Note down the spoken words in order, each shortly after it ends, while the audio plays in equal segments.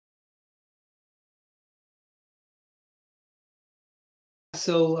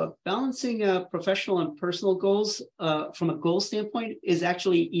So balancing professional and personal goals from a goal standpoint is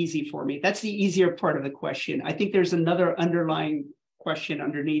actually easy for me. That's the easier part of the question. I think there's another underlying question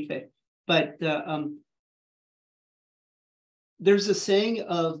underneath it, but there's a saying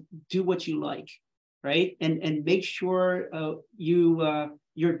of do what you like, right? And make sure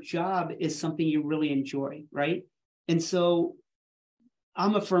your job is something you really enjoy, right? And so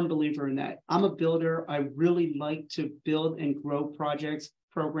I'm a firm believer in that. I'm a builder. I really like to build and grow projects,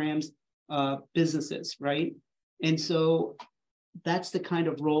 programs, businesses, right? And so that's the kind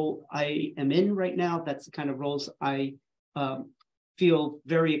of role I am in right now. That's the kind of roles I feel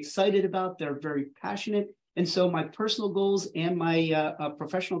very excited about. They're very passionate. And so my personal goals and my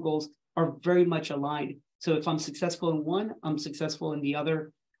professional goals are very much aligned. So if I'm successful in one, I'm successful in the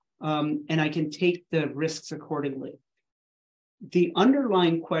other, and I can take the risks accordingly. The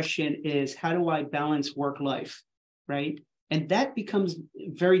underlying question is, how do I balance work-life, right? And that becomes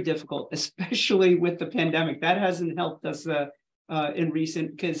very difficult, especially with the pandemic. That hasn't helped us in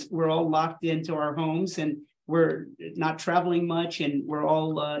recent, because we're all locked into our homes and we're not traveling much, and we're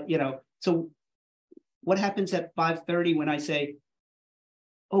all, so what happens at 5:30 when I say,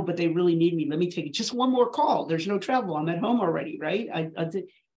 oh, but they really need me, let me take just one more call. There's no travel, I'm at home already, right?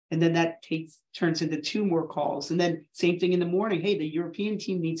 And then that turns into two more calls. And then same thing in the morning. Hey, the European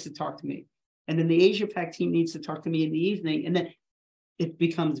team needs to talk to me. And then the Asia Pac team needs to talk to me in the evening. And then it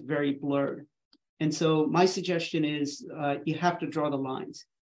becomes very blurred. And so my suggestion is you have to draw the lines.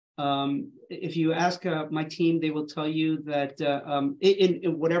 If you ask my team, they will tell you that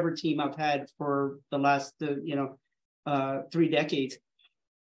in whatever team I've had for the last 3 decades,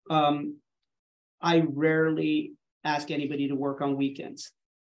 I rarely ask anybody to work on weekends.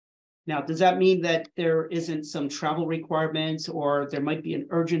 Now, does that mean that there isn't some travel requirements, or there might be an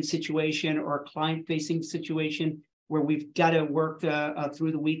urgent situation or a client-facing situation where we've got to work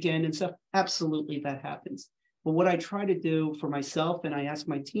through the weekend and stuff? Absolutely, that happens. But what I try to do for myself, and I ask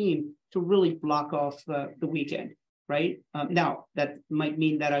my team to really block off the weekend, right? Now, that might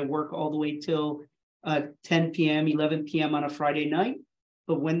mean that I work all the way till 10 p.m., 11 p.m. on a Friday night.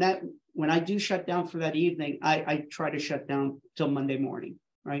 But when I do shut down for that evening, I try to shut down till Monday morning,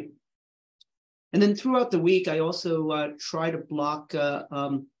 right? And then throughout the week, I also try to block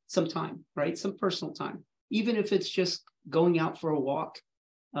some time, right? Some personal time, even if it's just going out for a walk.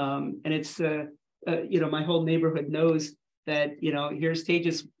 And it's, my whole neighborhood knows that, here's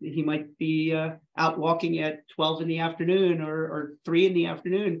Tejas. He might be out walking at 12 in the afternoon or 3 in the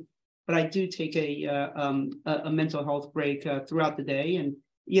afternoon. But I do take a mental health break throughout the day. And,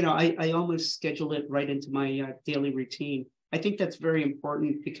 I almost schedule it right into my daily routine. I think that's very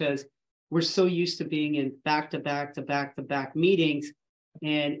important, because we're so used to being in back-to-back meetings,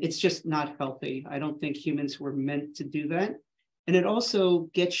 and it's just not healthy. I don't think humans were meant to do that. And it also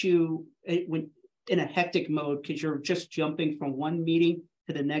gets you in a hectic mode, because you're just jumping from one meeting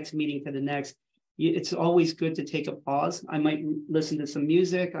to the next meeting to the next. It's always good to take a pause. I might listen to some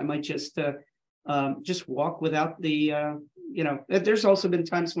music. I might just walk without the, there's also been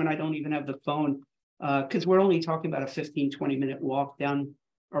times when I don't even have the phone, because we're only talking about a 15, 20-minute walk down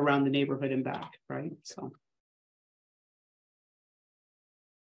around the neighborhood and back, right? So